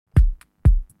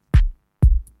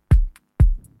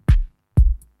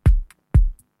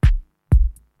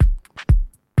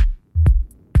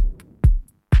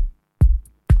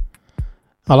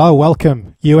Hello,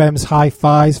 welcome. UM's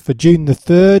Hi-Fi's for June the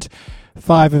 3rd.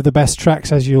 5 of the best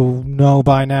tracks, as you'll know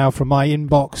by now, from my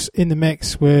inbox in the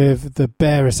mix with the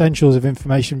bare essentials of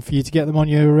information for you to get them on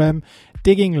your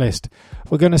digging list.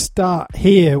 We're going to start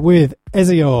here with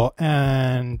Ezio,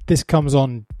 and this comes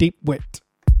on Deep Wit.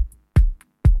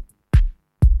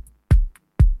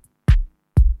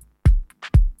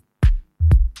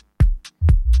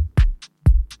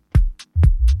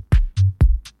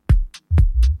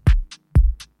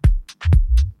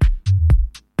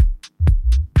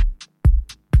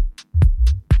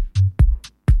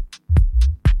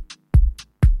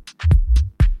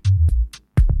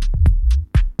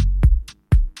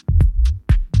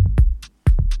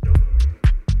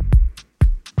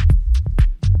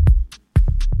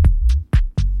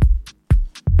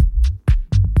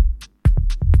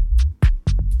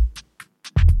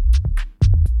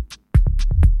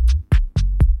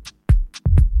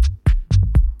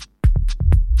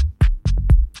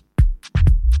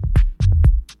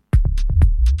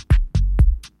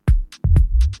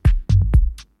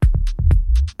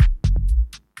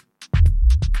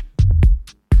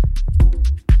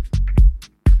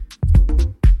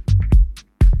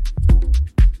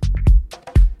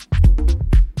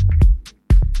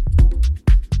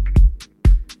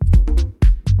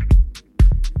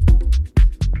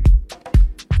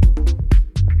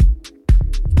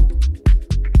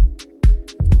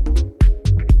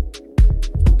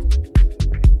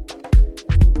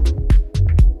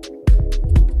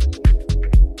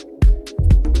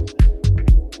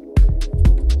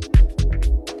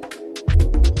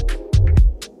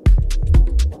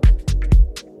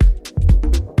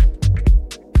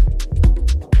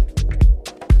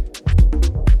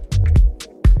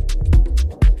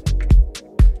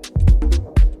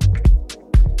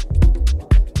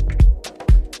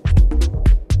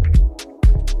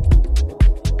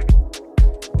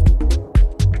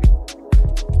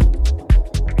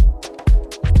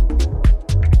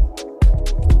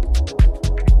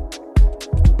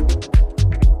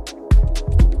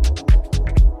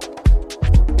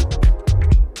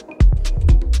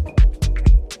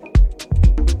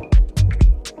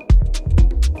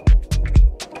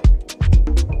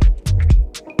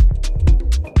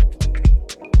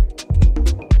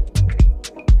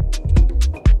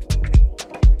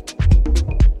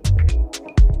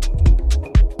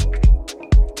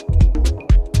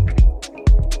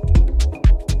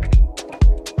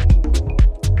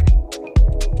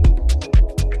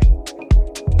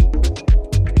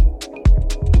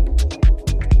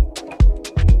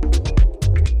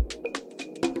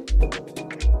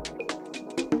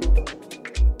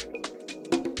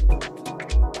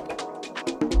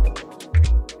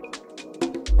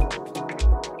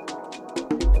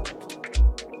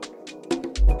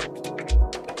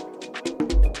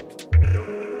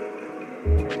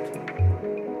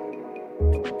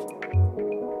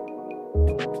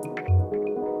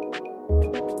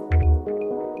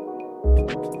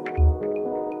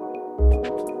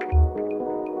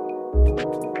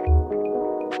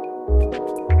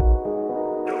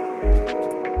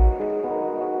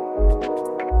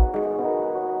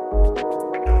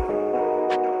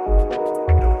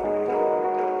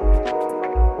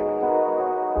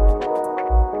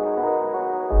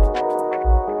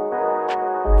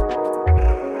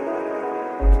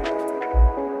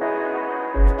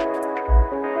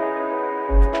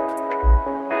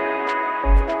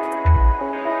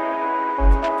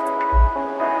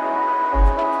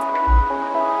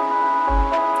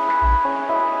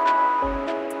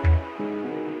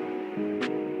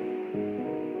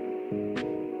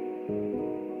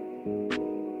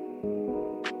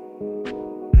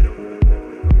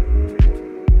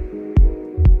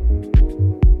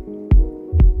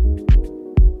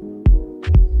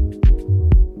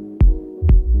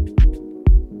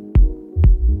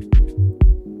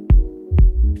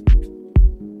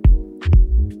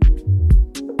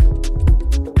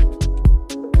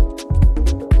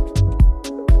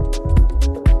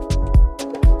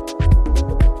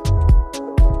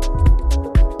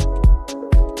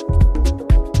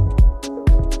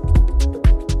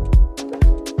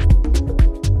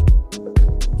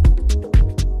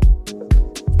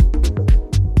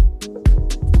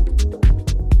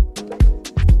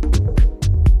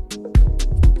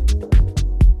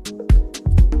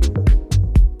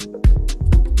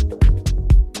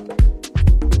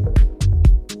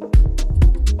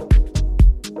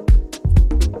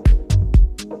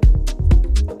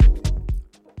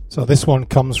 So this one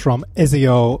comes from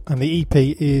Ezio, and the EP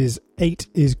is 8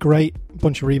 is Great. A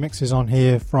bunch of remixes on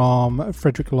here from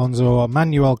Frederick Alonso,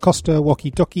 Manuel Costa,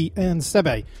 Walkie Ducky, and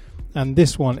Sebe. and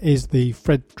this one is the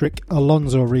Frederick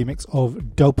Alonso remix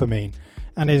of Dopamine,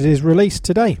 and it is released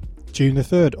today, June the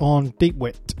 3rd, on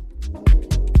Deepwit.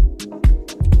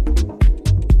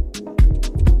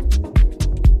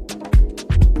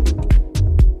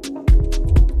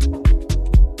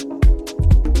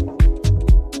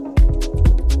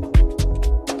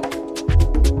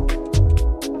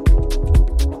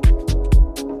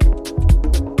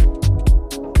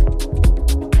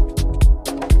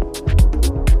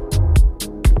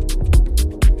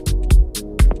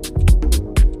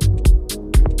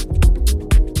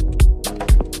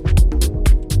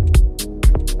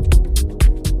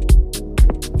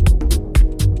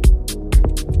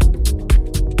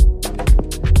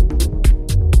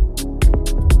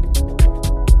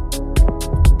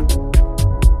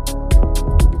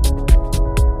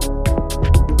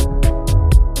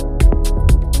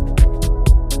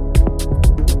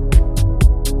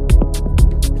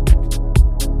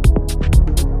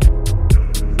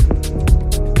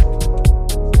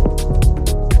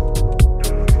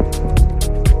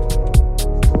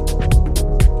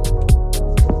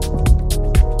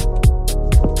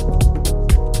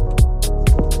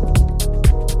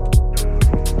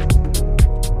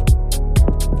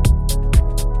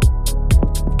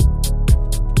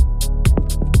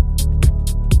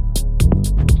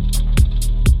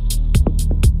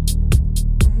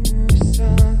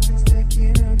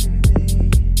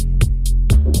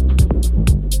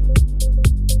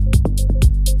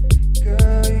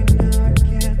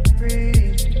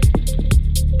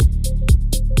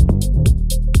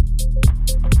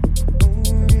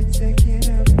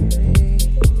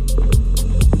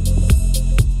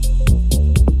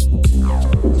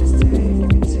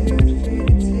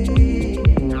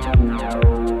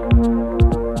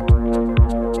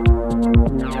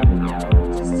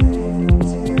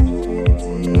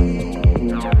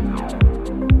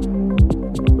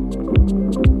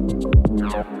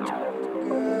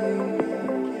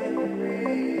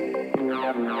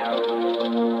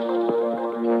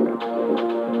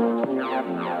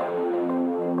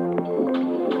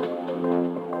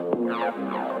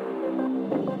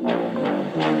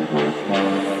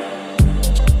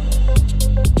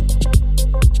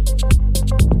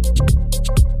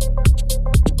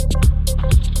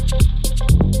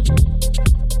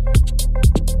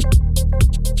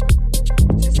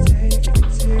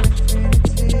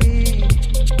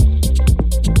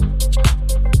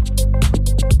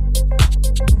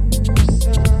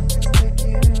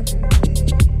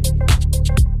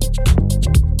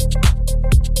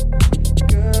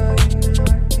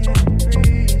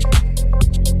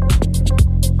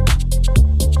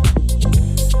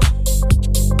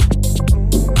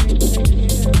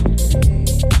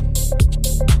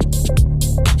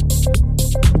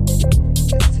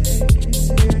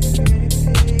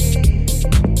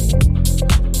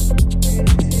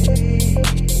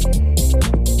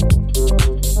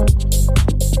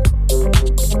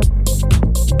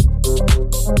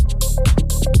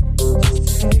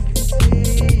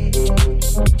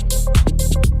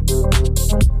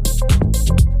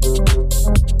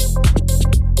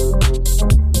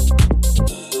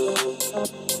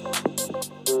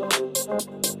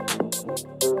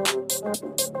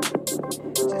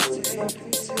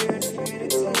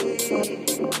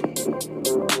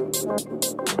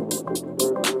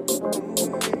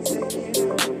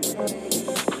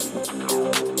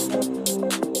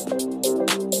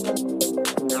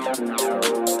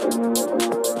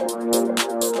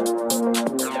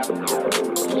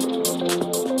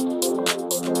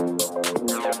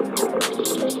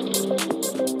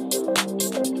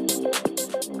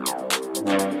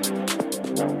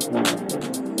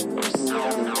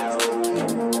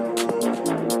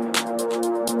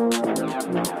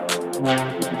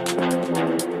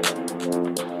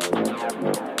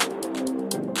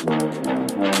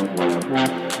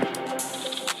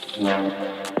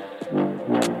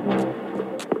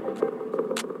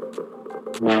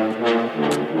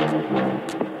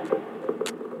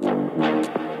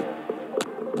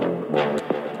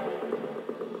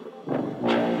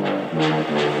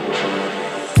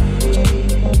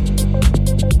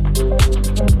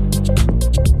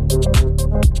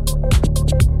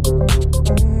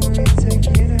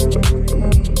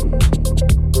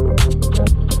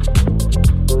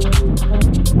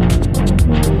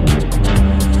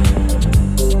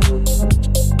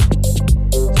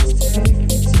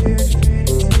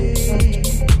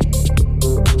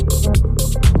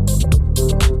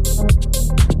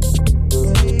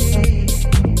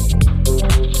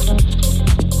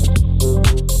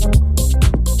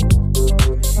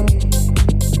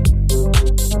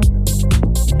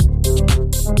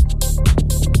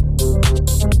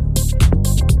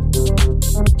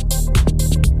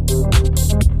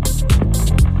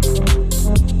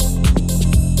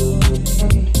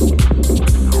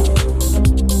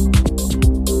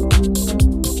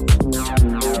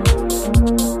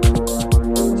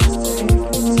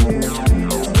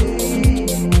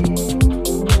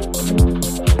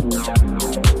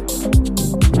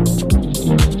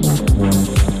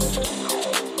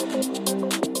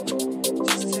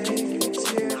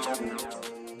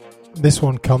 This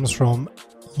one comes from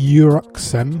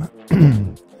Uxorem.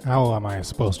 How am I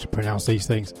supposed to pronounce these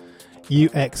things?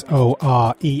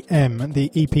 Uxorem.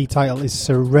 The EP title is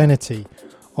Serenity,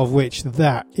 of which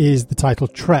that is the title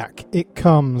track. It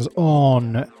comes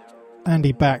on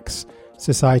Andy Back's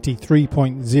Society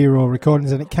 3.0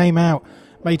 recordings, and it came out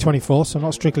May 24th, so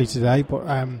not strictly today, but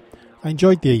I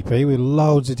enjoyed the EP with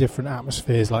loads of different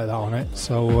atmospheres like that on it,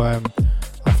 so I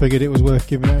figured it was worth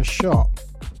giving it a shot.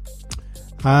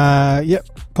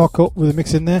 Cock up with a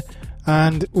mix in there,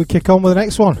 and we kick on with the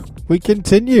next one. We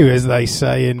continue, as they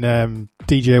say in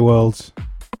DJ Worlds.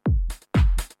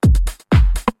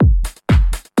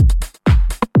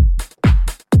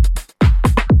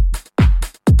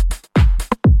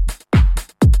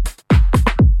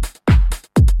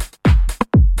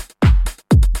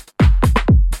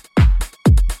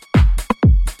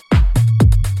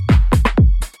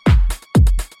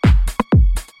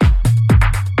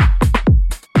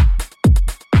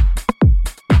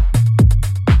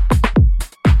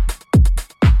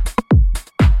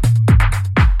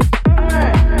 Hey!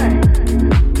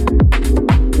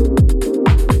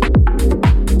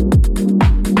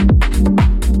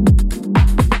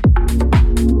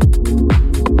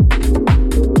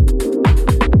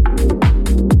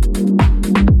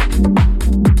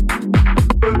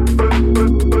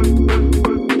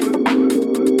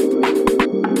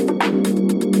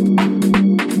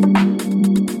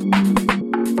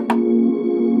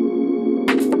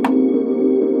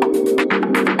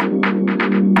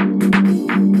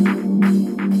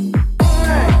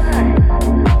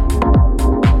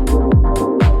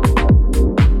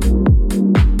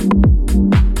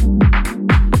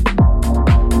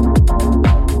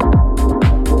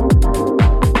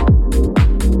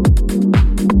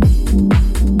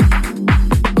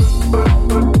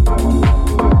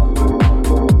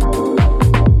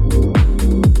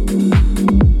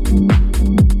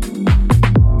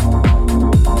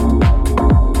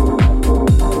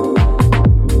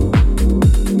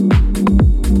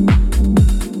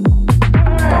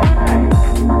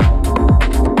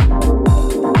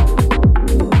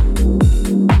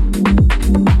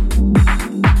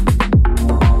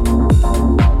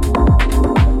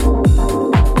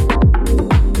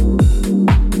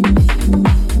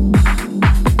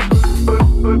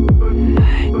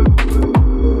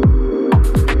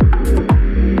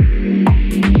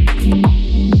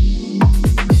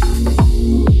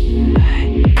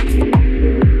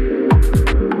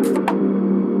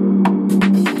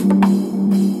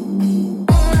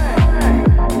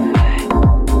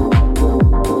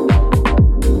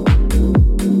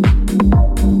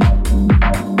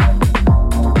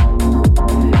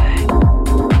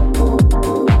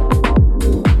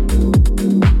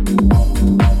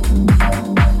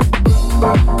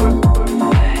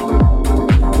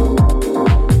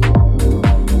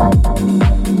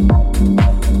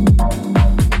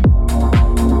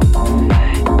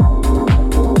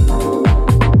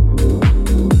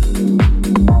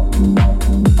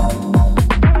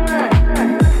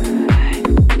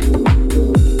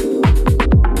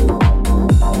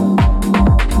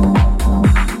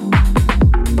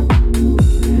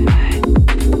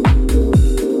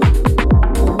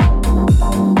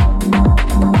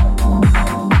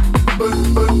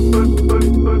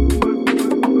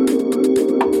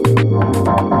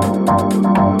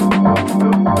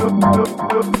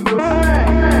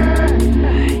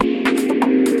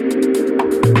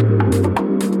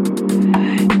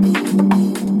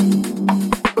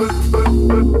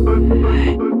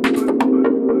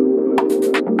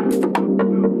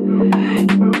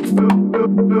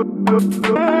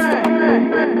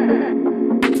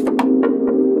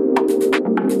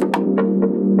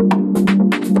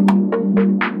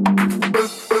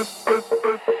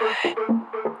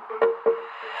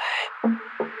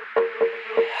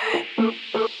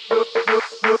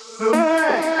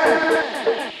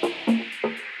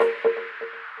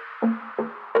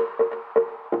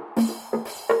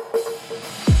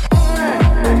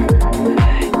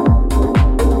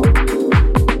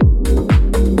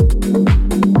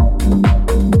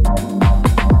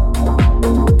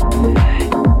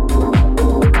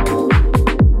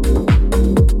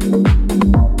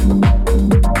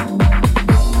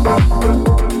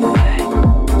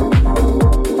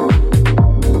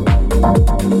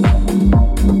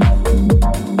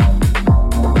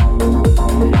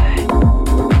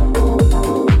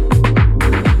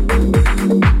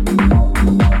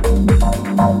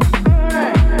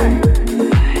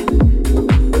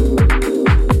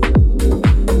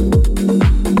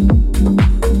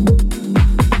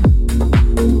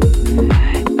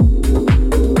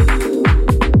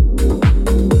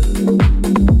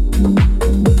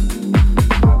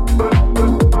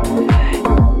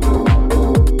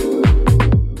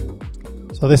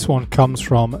 this one comes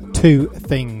from Two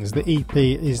Things. The EP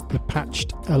is the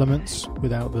Patched Elements,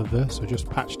 without the, so just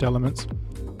Patched Elements.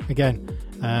 Again,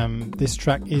 this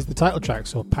track is the title track,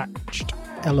 so Patched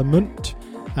Element,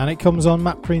 and it comes on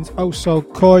Matt Preen's Oh So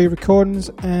Coy Recordings,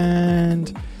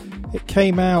 and it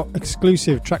came out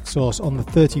exclusive track source on the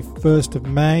 31st of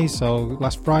May, so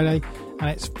last Friday, and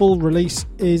its full release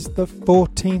is the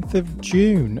 14th of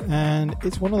June, and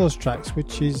it's one of those tracks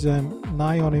which is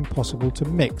nigh on impossible to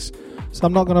mix, so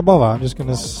I'm not going to bother. I'm just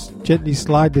going to gently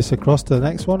slide this across to the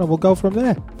next one and we'll go from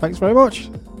there. Thanks very much.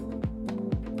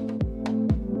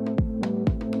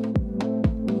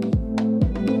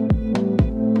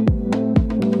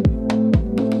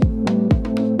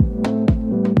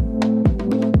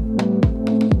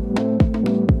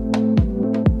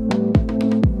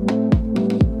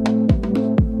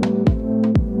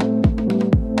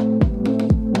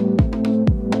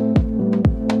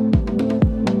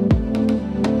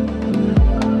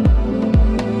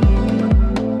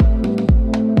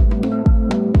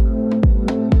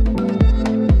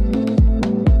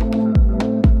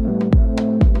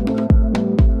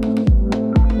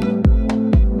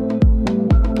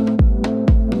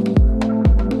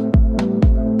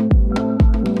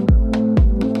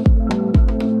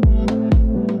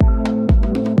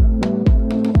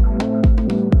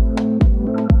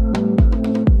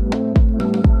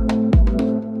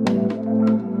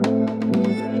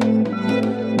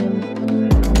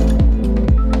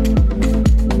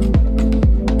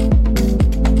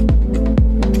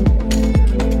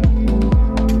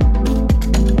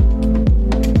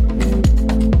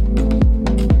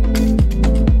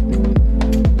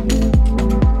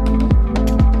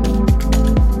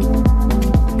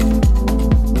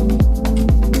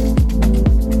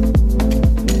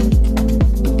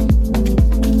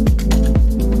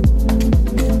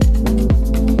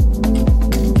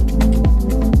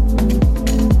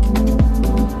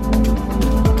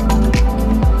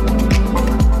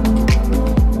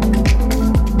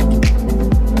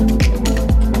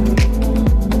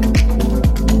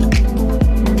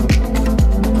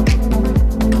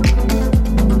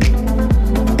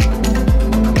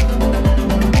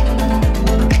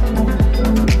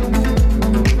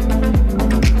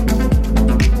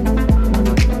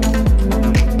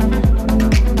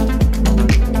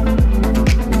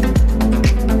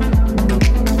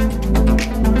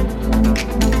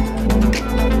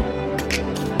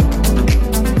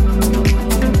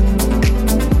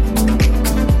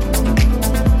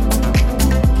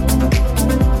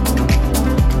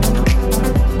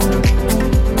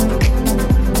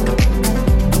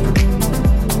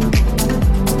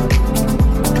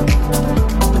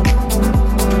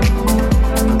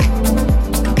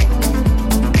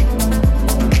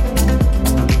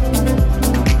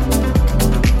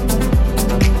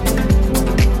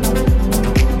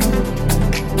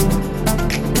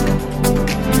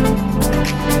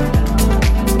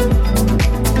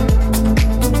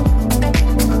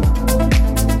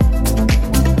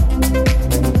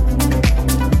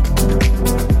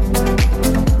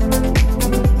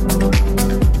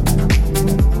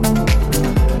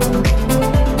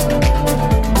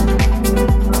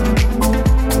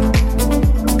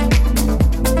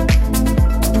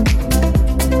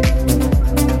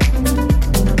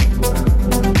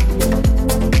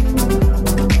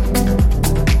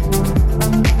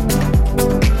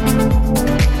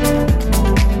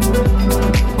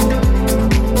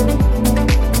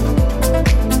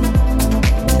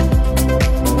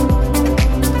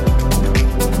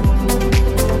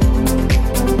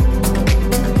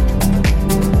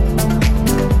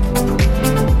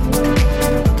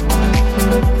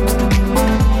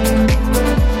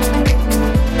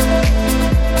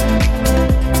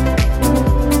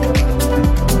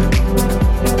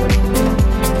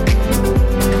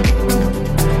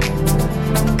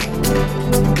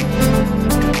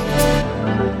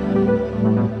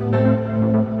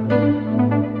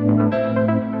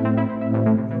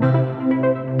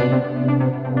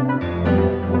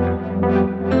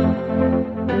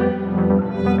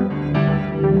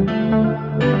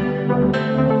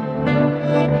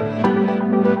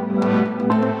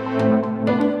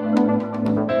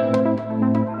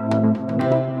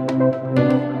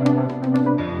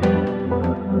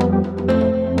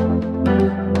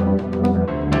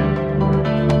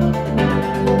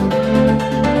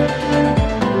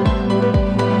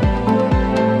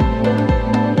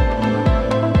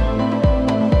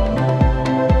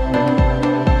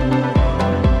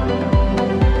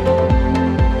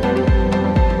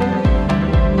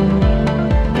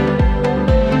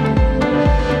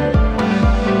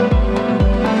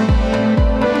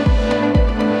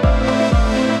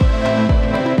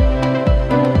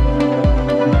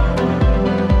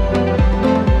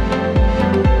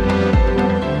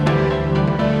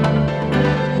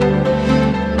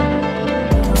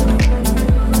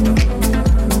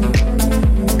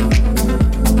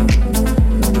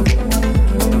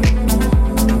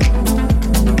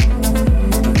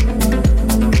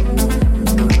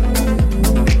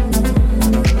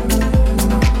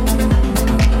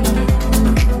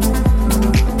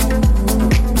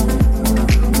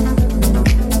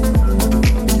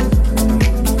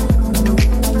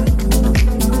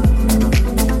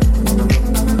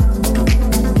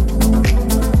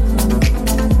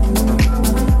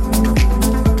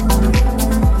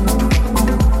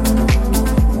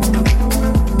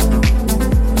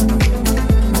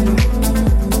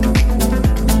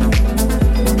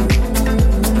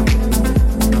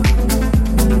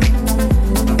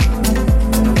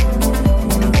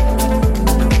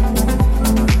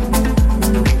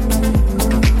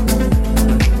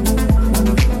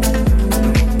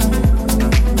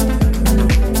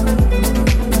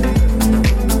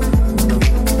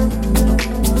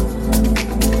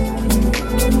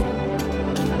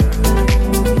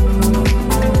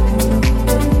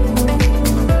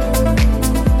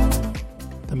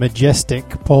 majestic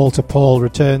Paul to Paul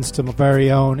returns to my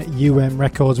very own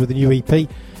Records with a new EP.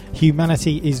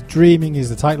 Humanity is Dreaming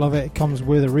is the title of it. It comes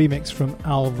with a remix from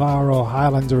Alvaro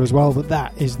Highlander as well, but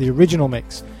that is the original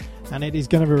mix, and it is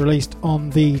going to be released on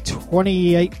the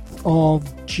 28th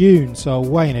of June, so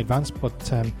way in advance, but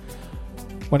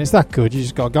when it's that good, you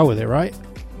just got to go with it, right?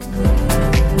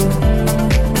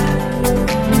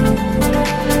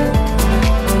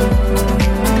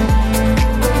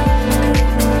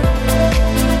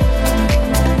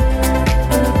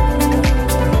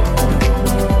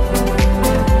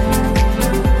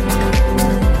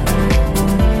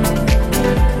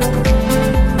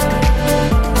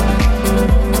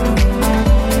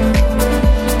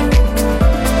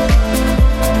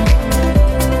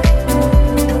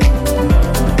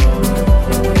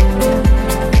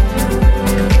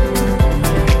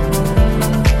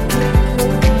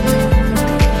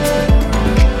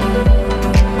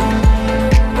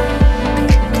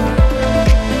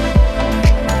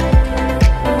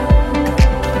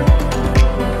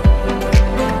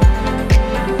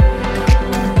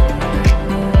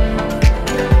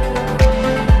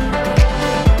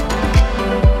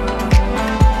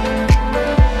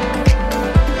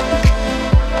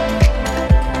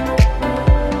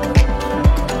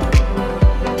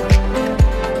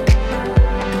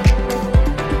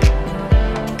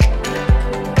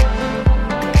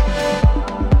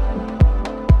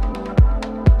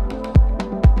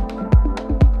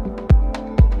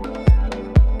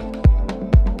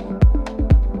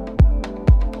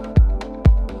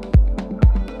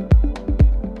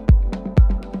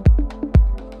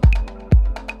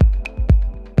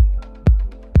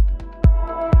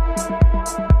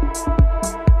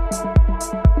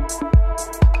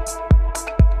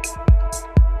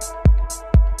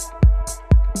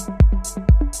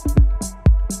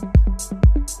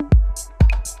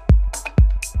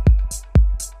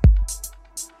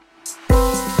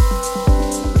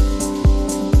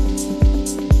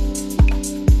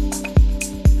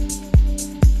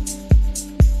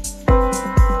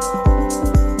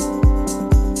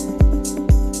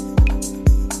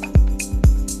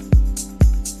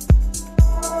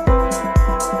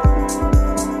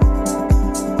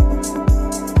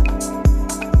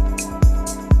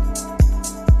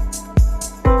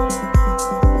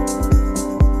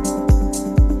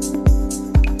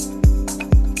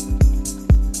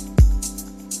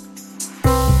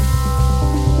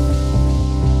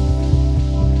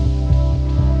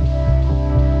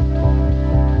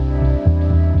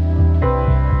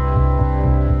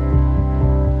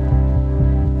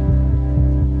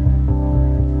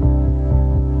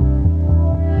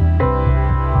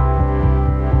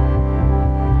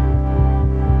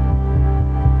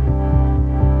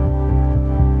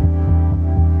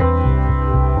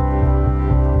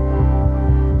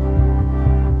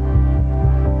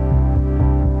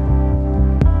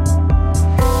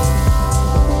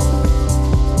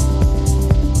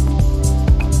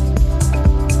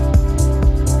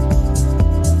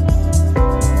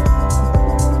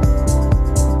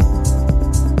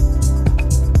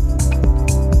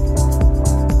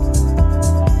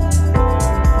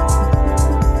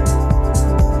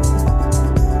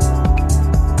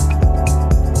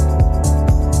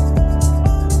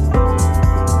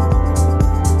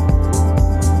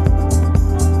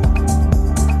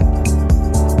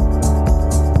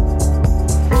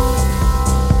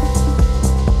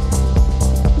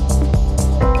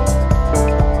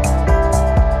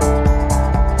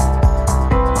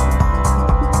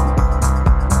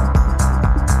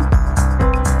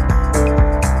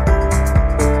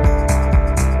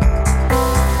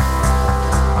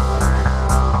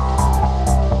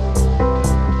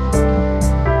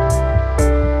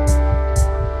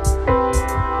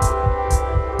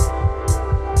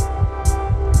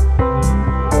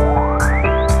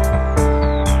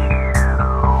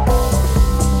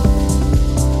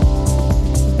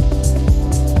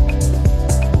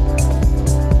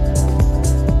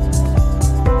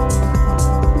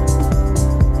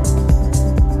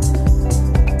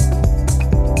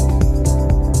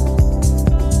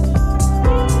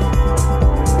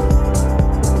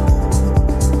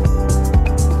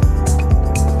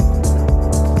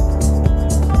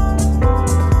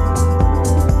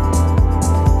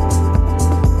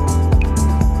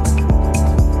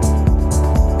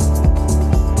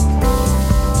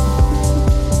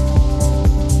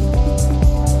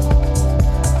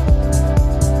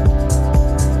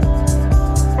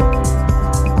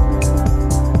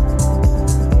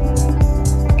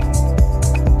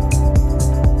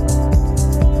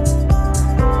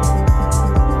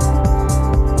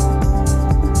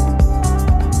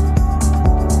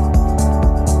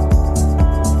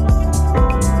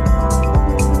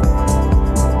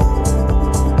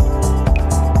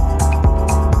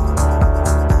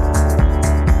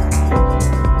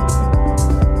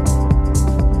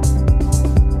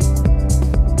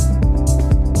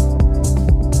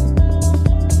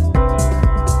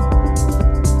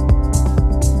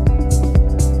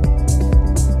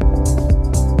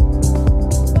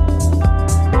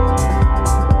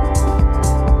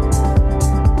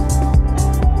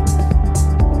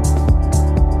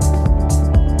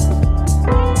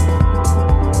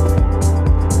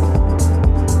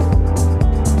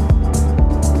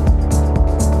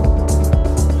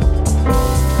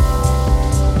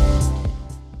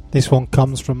 This one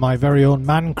comes from my very own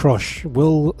Man Crush,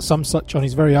 Will Somesuch, on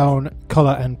his very own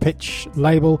Colour and Pitch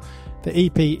label. The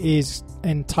EP is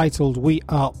entitled We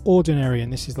Are Ordinary,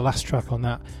 and this is the last track on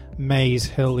that Maze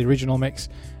Hill original mix,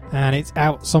 and it's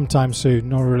out sometime soon.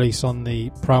 No release on the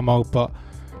promo, but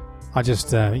I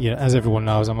just, as everyone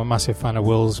knows, I'm a massive fan of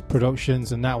Will's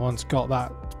productions, and that one's got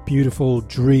that beautiful,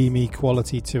 dreamy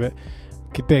quality to it.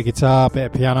 A bit of guitar, a bit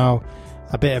of piano,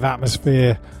 a bit of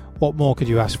atmosphere. What more could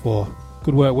you ask for?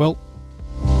 Good work, Will.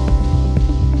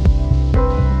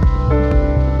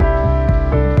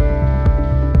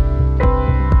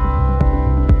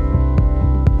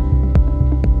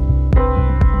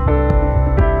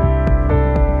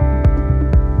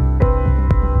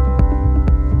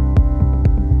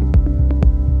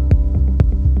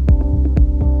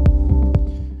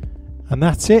 And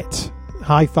that's it.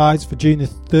 High Fives for June the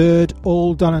 3rd,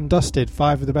 all done and dusted.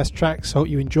 5 of the best tracks. Hope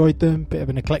you enjoyed them. Bit of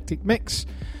an eclectic mix.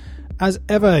 As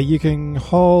ever, you can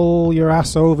haul your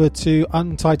ass over to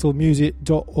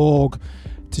untitledmusic.org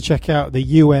to check out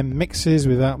the mixes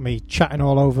without me chatting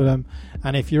all over them.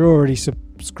 And if you're already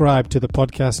subscribed to the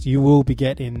podcast, you will be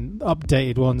getting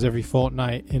updated ones every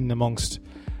fortnight in amongst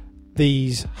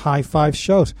these High Five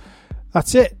shows.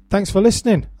 That's it. Thanks for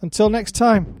listening. Until next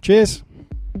time. Cheers.